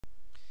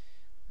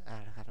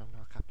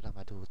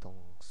ดูตรง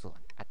ส่วน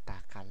อัตรา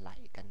การไหล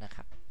กันนะค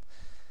รับ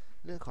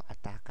เรื่องของอั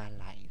ตราการ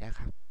ไหลนะค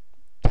รับ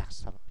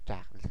จ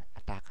าก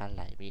อัตราการไ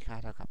หลมีค่า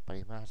เท่ากับป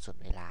ริมาตรส่วน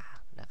เวลา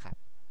นะครับ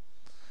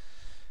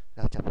เ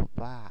ราจะพบ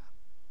ว่า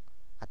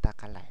อัตรา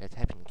การไหลเราใ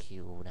ช้เป็น Q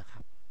นะครั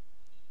บ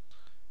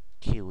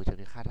Q จะ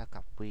มีค่าเท่า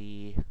กับ V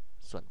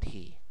ส่วน T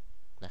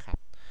นะครับ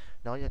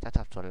น้องจะ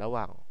สับสนระห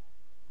ว่าง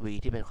V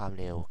ที่เป็นความ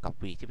เร็วกับ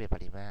V ที่เป็นป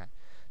ริมาตร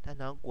ถ้า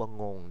น้องกลัว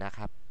งงนะค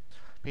รับ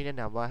พี่แนะ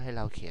นำว่าให้เ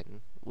ราเขียน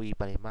V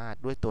ปริมาตร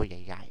ด้วยตัวใ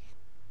หญ่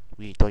ๆ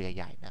V ตัวใ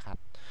หญ่ๆนะครับ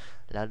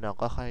แล้วน้อง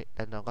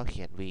ก็เ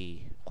ขียน V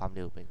ความเ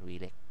ร็วเป็น V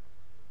เล็ก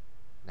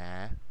นะ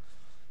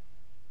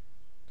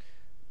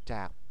จ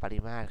ากปริ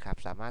มาตรครับ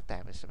สามารถแต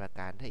กเป็นสมก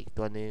ารได้อีก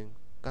ตัวหนึ่ง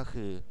ก็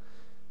คือ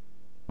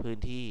พื้น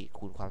ที่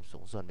คูณความสู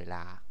งส่วนเวล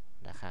า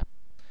นะครับ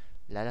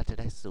แล้วเราจะ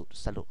ได้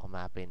สรุปออกม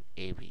าเป็น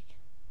AV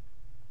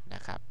น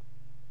ะครับ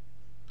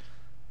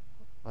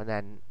เพราะ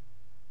นั้น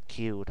Q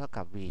เท่า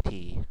กับ VT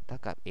เท่า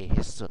กับ AH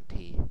ส่วน T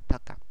เท่า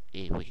กับ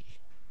AV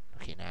โอ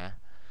เคนะ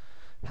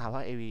ถามว่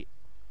า AV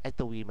ไอ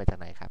ตัว V มาจาก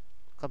ไหนครับ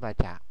ก็มา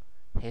จาก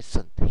H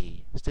ส่วน T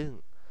ซึ่ง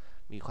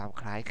มีความ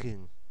คล้ายคลึง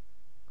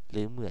ห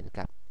รือเหมือน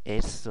กับ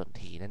S ส่วน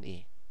T นั่นเอ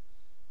ง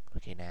โอ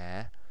เคนะ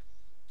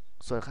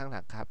ส่วนข้างห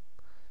ลังครับ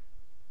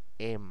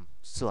M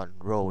ส่วน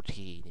rho T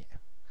เนี่ย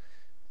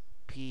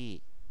พี่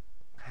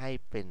ให้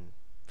เป็น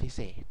พิเศ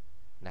ษ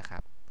นะครั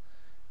บ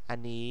อัน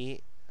นี้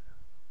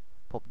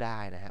พบได้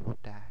นะฮะพบ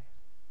ได้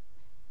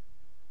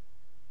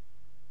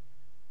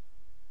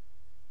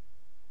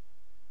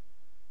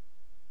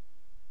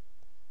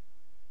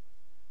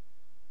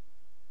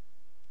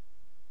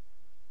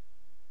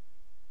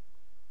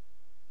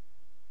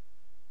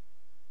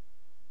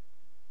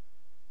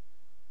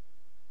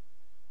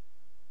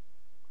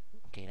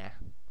โอเคนะ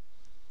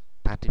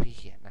ตามที่พี่เ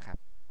ขียนนะครับ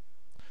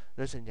โด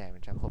ยส่วนใหญ่มั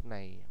นจะพบใน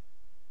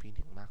ปีห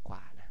นึ่งมากกว่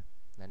านะ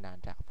นาน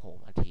ๆจะโผล่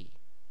มาที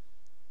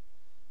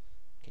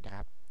โอเคนะค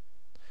รับ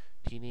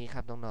ทีนี้ค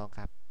รับน้องๆค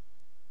รับ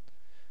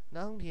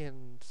น้องเรียน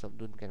สม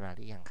ดุลกันมาห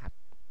รือยังครับ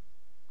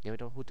เดี๋ยวไม่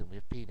ต้องพูดถึงเว็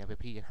บพี่นะเว็บ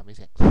พี่ยังทำไม่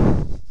เสร็จ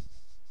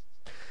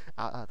เอ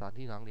าตอน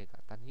ที่น้องเรียนก่อ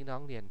นตอนที่น้อ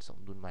งเรียนสม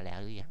ดุลมาแล้ว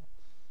หรือยัง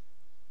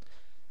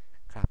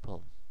ครับผ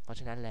มเพราะฉ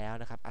ะนั้นแล้ว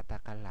นะครับอัตรา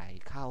การไหล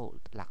เข้า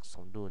หลักส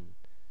มดุล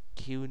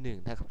Q1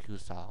 เท่ากับ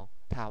Q2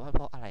 ถามว่าเพ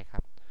ราะอะไรค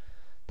รับ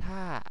ถ้า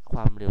คว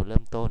ามเร็วเ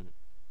ริ่มต้น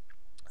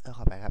ข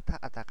อไปครับถ้า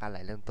อัตราการไหล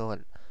เริ่มต้น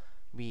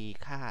มี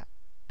ค่า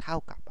เท่า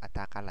กับอัต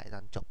ราการไหลต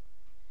อนจบ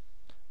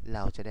เร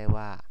าจะได้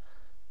ว่า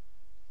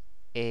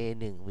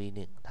A1V1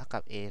 เท่ากั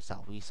บ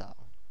A2V2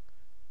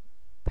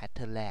 แพทเ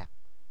ทิร์นแรก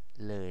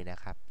เลยนะ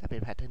ครับและเป็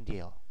นแพทเทิร์นเดี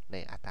ยวใน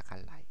อัตราการ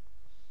ไหล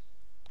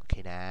โอเค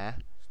นะ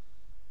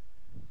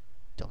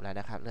จบแล้ว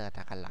นะครับเรื่องอัต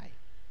ราการไหล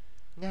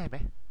ง่ายไหม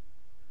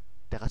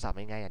แต่ก็สอบไ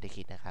ม่ง่ายอย่างที่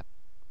คิดนะครับ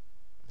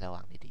ระ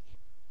วังดี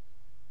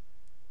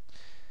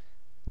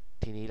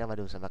ๆทีนี้เรามา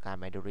ดูสมการ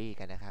ไมดูรี่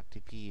กันนะครับ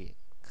ที่พี่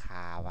ค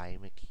าไว้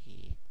เมื่อ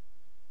กี้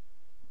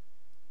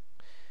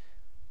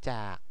จ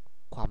าก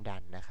ความดั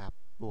นนะครับ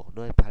บวก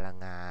ด้วยพลัง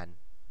งาน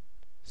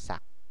ศั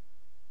ก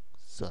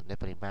ส่วนด้วย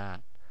ปริมาตร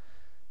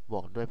บ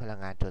วกด้วยพลัง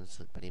งานจน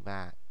สุดปริมา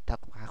ตรเท่า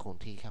กับค่าคง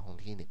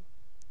ที่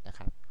1นะค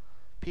รับ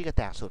พี่ก็แ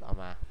ตกสูตรออก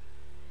มา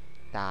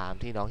ตาม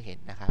ที่น้องเห็น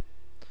นะครับ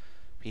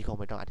พี่คง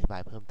ไม่ต้องอธิบา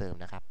ยเพิ่มเติม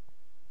นะครับ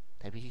แ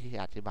ต่พี่ที่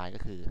อธิบายก็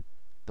คือ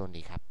ตัว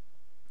นี้ครับ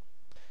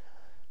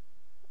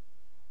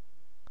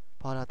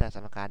พอเราแตกส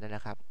มการได้น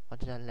ะครับเพราะ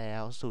ฉะนั้นแล้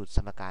วสูตรส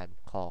มการ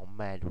ของแ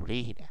มดู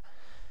รี่เนี่ย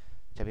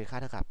จะเป็นค่า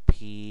เท่ากับ p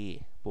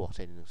บวกเศ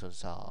ษ1ส่วน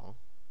2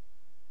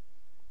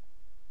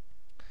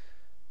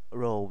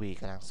 rho v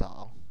กำลัง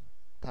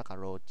2เท่ากับ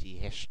rho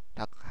gh เ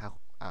ท่ากับค่า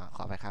ข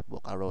อไปครับบว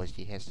กกับ rho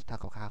gh เท่า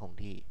กับค่าคง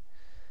ที่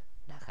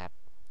นะครับ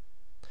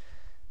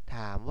ถ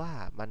ามว่า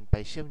มันไป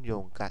เชื่อมโย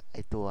งกับไอ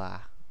ตัว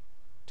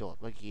โจทย์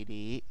เมื่อกี้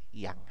นี้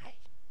ยังไง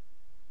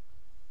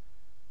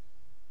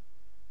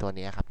ตัว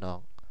นี้ครับน้อง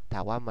ถา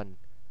มว่ามัน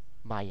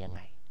มายังไ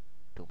ง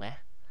ถูกไหม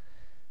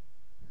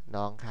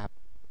น้องครับ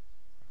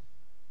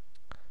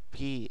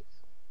พี่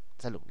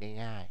สรุป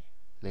ง่าย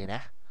ๆเลยนะ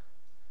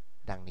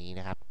ดังนี้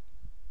นะครับ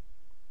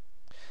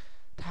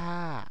ถ้า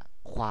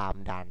ความ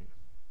ดัน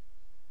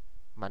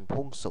มัน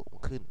พุ่งสูง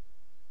ขึ้น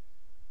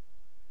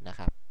นะ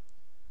ครับ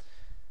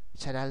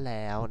ฉะนั้นแ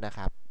ล้วนะค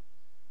รับ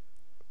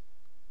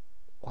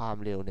ความ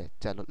เร็วเนี่ย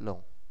จะลดลง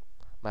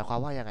หมายความ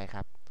ว่ายังไงค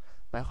รับ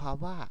หมายความ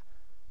ว่า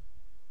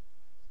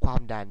ความ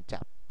ดันจะ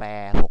แปร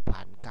ผก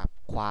ผันกับ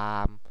ควา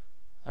ม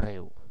เร็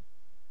ว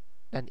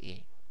นั่นเอ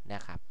งน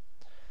ะครับ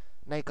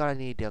ในกร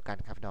ณีเดียวกัน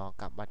ครับน้อง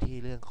กลับมาที่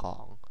เรื่องขอ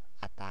ง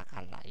อัตรากา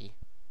รไหล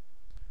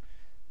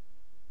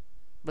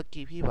เมื่อ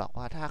กี้พี่บอก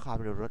ว่าถ้าความ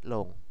เร็วลดล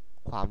ง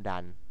ความดั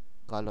น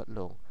ก็ลด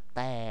ลงแ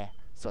ต่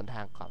ส่วนท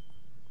างกับ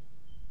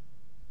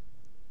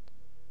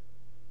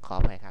ขอ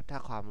อภัยครับถ้า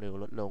ความเร็ว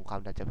ลดลงควา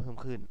มดันจะเพิ่ม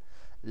ขึ้น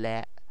และ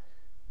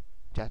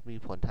จะมี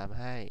ผลทำ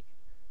ให้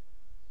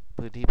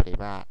พื้นที่ปริ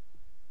มาตร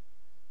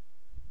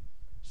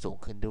สูง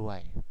ขึ้นด้วย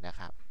นะ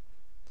ครับ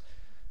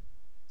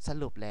ส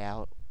รุปแล้ว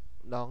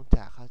น้องจ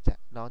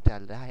ะ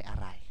ได้อะ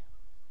ไร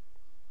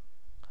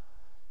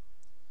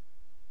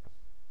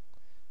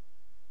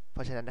เพร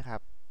าะฉะนั้นนะครั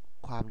บ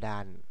ความดั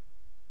น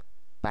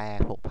แปร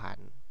ผกผัน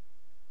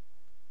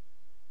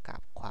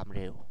เ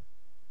ร็ว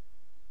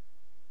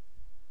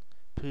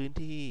พื้น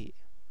ที่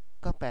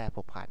ก็แปรผ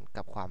กผัน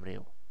กับความเร็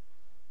ว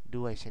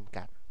ด้วยเช่น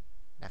กัน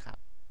นะครับ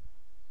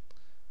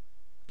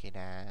โอเค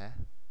นะ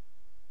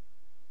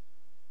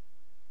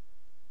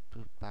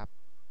ปึ๊บปั๊บ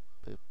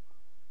ปึ๊บ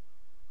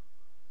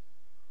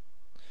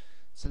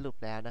สรุป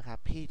แล้วนะครับ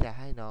พี่จะ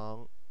ให้น้อง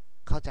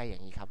เข้าใจอย่า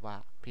งนี้ครับว่า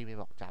พี่ไม่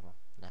บอกจ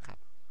ำนะครับ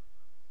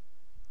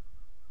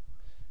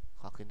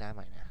ขอขึ้นหน้าให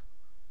ม่นะ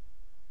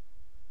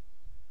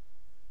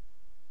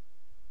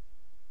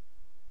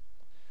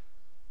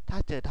ถ้า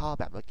เจอท่อ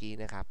แบบเมื่อกี้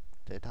นะครับ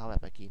เจอท่อแบ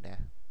บเมื่อกี้นะ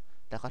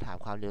แล้วเขาถาม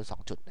ความเร็ว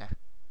2จุดนะ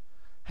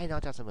ให้น้อง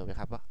จำเสมอไป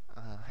ครับว่า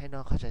ให้น้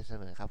องเข้าใจเส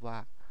มอครับว่า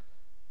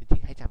จริ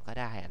งๆให้จำก็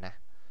ได้นะ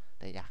แ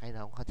ต่อยากให้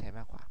น้องเข้าใจม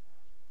ากกว่า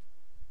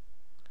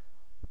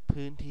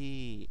พื้น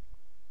ที่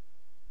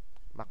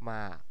ม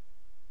าก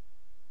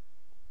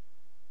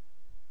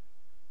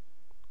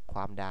ๆคว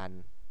ามดัน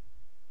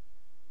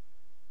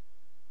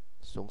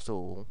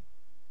สูง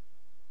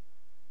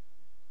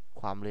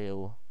ความเร็ว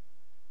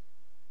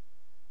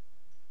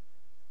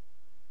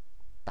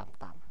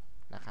ต่ำ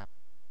ๆนะครับ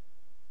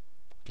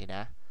โอเคน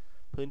ะ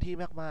พื้นที่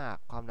มาก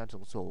ๆความดัน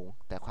สูง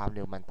แต่ความเ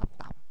ร็วมัน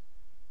ต่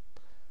ำ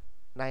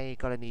ๆใน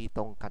กรณีต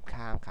รงกัน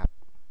ข้ามครับ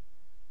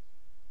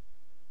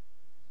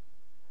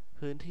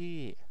พื้นที่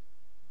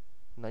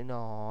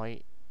น้อย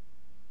ๆ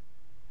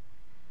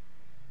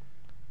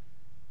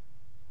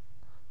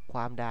คว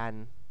ามดัน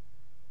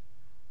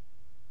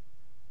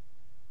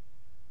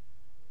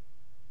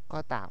ก็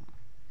ต่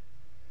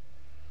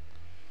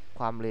ำค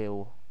วามเร็ว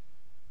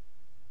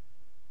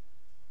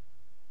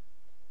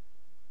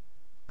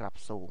กลับ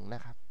สูงน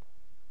ะครับ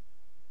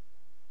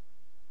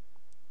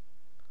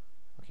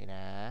โอเคน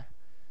ะ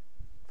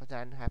เพราะฉะ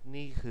นั้นครับ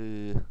นี่คือ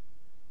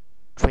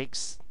ทริค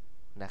ส์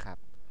นะครับ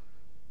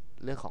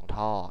เรื่องของ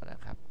ท่อนะ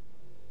ครับ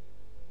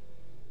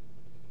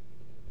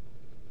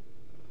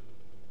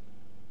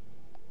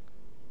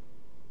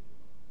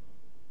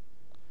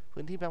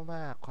พื้นที่ม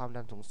ากๆความ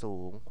ดันสู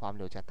งความ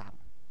เร็วจะต่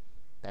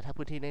ำแต่ถ้า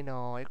พื้นที่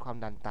น้อยๆความ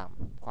ดันต่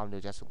ำความเร็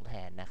วจะสูงแท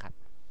นนะครับ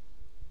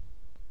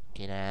โอเค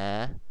นะ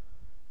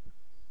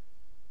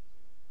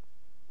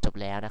จบ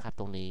แล้วนะครับ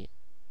ตรงนี้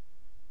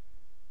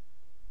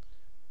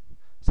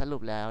สรุ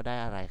ปแล้วได้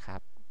อะไรครั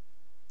บ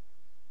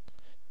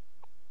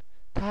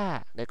ถ้า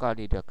ในกร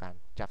ณีเดียวกัน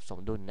จับสม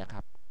ดุลนะค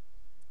รับ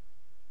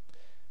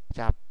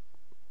จับ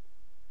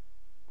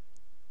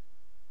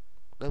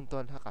เริ่ม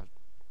ต้นเท่ากับ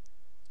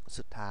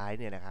สุดท้าย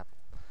เนี่ยนะครับ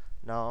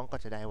น้องก็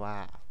จะได้ว่า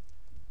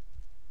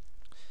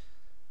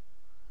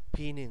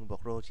p1 บว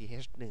ก rho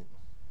gh1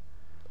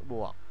 บ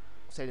วก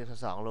เซนส่วน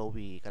2 rho v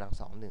กำลัง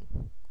2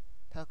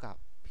 1เท่ากับ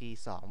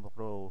p2 บวก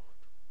rho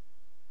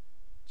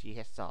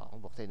gh2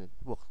 บวกเซน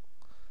บวก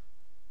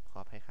ขอ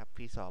อภัยครับ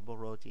p2 บวก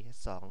rho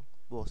gh2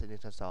 บวกเซน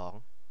ส่วน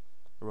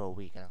2 rho v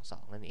กำลัง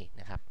2นั่นเอง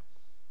นะครับ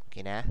โอเค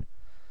นะ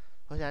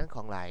เพราะฉะนั้นข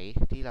องไหล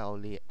ที่เรา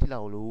เรียนที่เร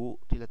ารู้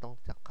ที่เราต้อง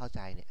เข้าใจ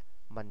เนี่ย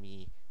มันมี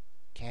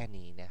แค่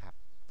นี้นะครับ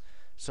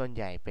ส่วนใ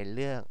หญ่เป็นเ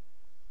รื่อง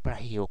ปร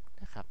ะยุกต์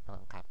นะครับน้อ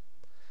งครับ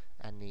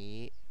อันนี้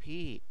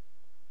พี่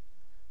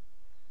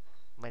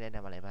ไม่แนะน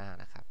ำอะไรมาก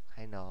นะครับใ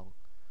ห้น้อง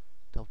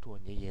ทบทวน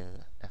เยอะ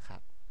ๆนะครั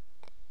บ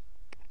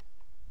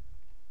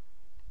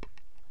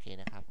โอเค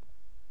นะครับ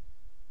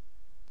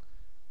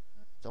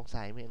สง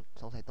สัย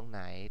ตรงไห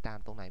นตาม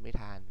ตรงไหนไม่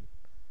ทัน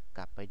ก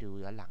ลับไปดู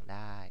ย้อนหลังไ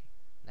ด้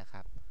นะค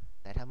รับ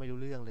แต่ถ้าไม่รู้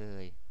เรื่องเล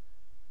ย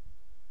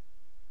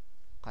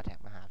ก็แท็ก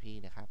มาหาพี่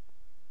นะครับ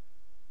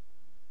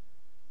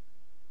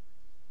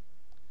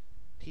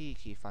ที่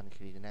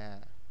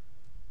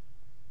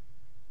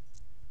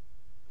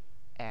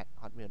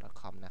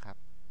keyfunkrina@hotmail.com นะครับ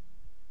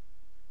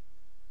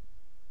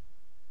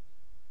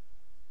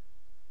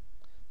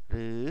ห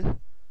รือ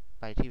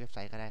ไปที่เว็บไซ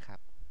ต์ก็ได้ครับ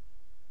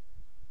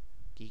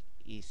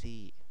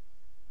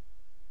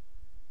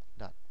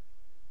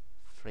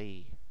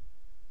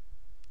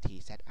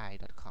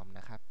geekeasy.freeTZI.com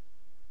นะครับ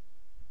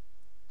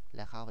แ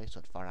ล้วเข้าไปส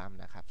ดฟอรัม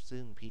นะครับ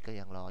ซึ่งพี่ก็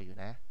ยังรออยู่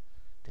นะ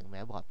ถึงแม้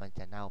บอร์ดมันจ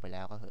ะเน่าไปแ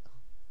ล้วก็เถอะ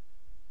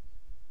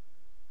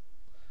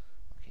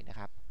โอเคนะ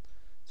ครับ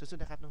สู้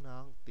ๆนะครับน้อ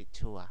งๆติด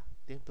ชัวร์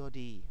เตรียมตัว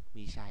ดี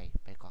มีชัย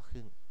ไปก่อค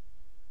รึ่ง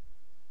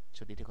โช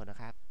คดีทุกคนนะ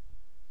ครับ